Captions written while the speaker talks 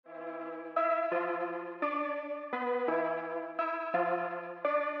And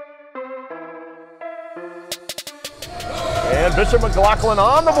Bishop McLaughlin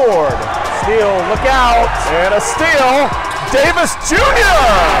on the board. Steal, look out. And a steal. Davis Jr.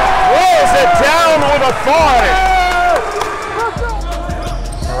 rolls it down with authority.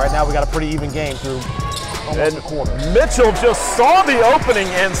 And right now we got a pretty even game through almost a quarter. Mitchell just saw the opening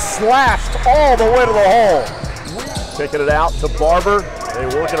and slashed all the way to the hole. Kicking it out to Barber. They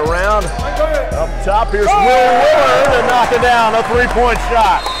work it around. Up top, here's Will Willard and knocking down a three-point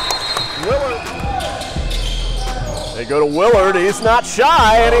shot. Willard. They go to Willard. He's not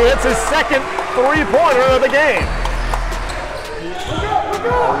shy, and he hits his second three-pointer of the game.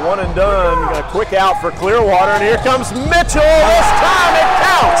 A one and done. A quick out for Clearwater, and here comes Mitchell. This time it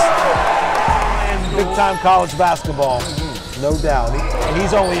counts. And big-time college basketball, no doubt. And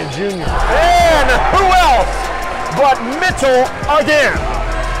he's only a junior. And who else but Mitchell again?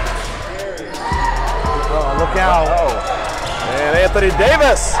 Oh, look out. And Anthony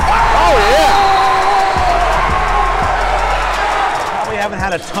Davis. Oh, yeah. Probably haven't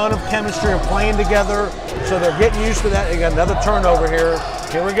had a ton of chemistry of playing together, so they're getting used to that. They got another turnover here.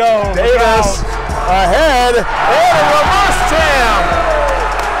 Here we go. Davis ahead. And a reverse jam.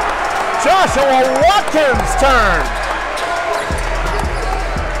 Joshua Watkins' turn.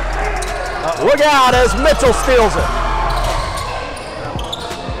 Look out as Mitchell steals it.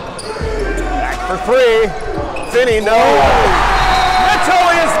 Back for three. Finney, no. Mitchell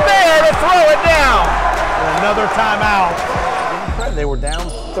is there to throw it down. And another timeout. They were down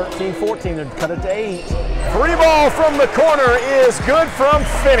 13-14 and cut it to 8. Free ball from the corner is good from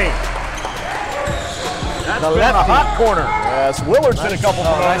Finney. That's been a hot corner. Yes, Willard's hit a couple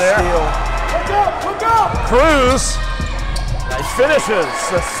from over there. Steal. Look out. Cruz finishes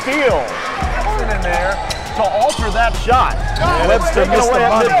the steal. In there to alter that shot. And Webster missed the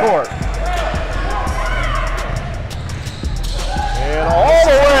midcourt. And all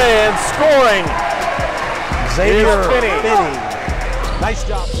the way and scoring. Xavier Finney. Nice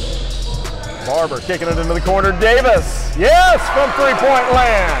job. Barber kicking it into the corner. Davis. Yes, from three-point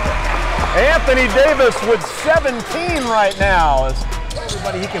land. Anthony Davis with 17 right now.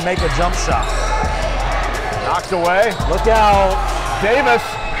 Everybody, he can make a jump shot. Knocked away. Look out. Davis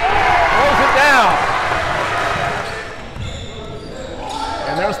throws it down.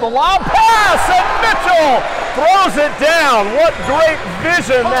 And there's the lob pass, and Mitchell throws it down. What great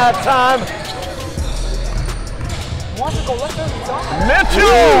vision that time. Mitchell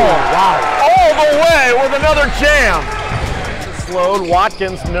all the way with another jam. Slowed,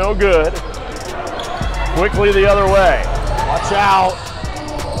 Watkins no good. Quickly the other way. Watch out.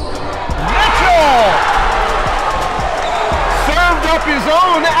 Mitchell served up his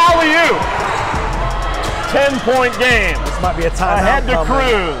own alley-oop. 10-point game. This might be a timeout. Ahead to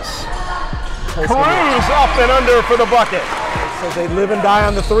Cruz. Cruz up and under for the bucket. So they live and die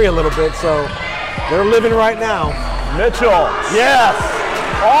on the three a little bit, so they're living right now. Mitchell, yes,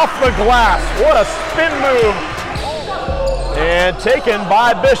 off the glass. What a spin move. And taken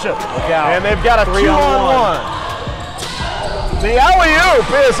by Bishop. Look out. And they've got a 2-on-1. The alley-oop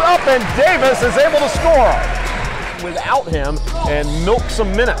is up and Davis is able to score without him and milk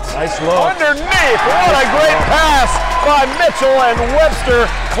some minutes. Nice look. Underneath, what a great pass by Mitchell, and Webster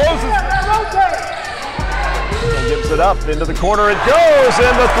closes. Gives it up into the corner, it goes,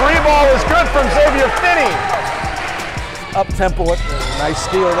 and the three ball is good from Xavier Finney. Up tempo, nice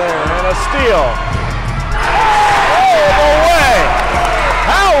steal there. And a steal. All the way.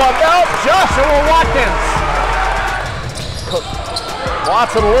 How about Joshua Watkins?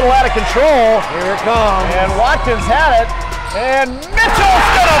 Watson a little out of control. Here it comes. And Watkins had it. And Mitchell's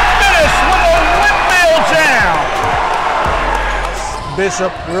gonna finish with a windmill jam.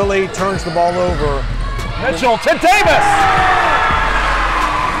 Bishop really turns the ball over. Mitchell to Davis.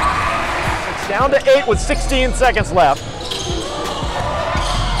 It's down to 8 with 16 seconds left.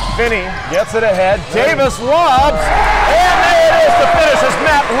 Finney gets it ahead. Davis lobs. And there it is to finish as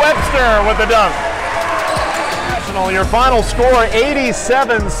Matt Webster with the dunk. Your final score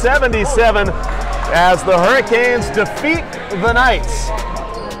 87-77 as the Hurricanes defeat the Knights.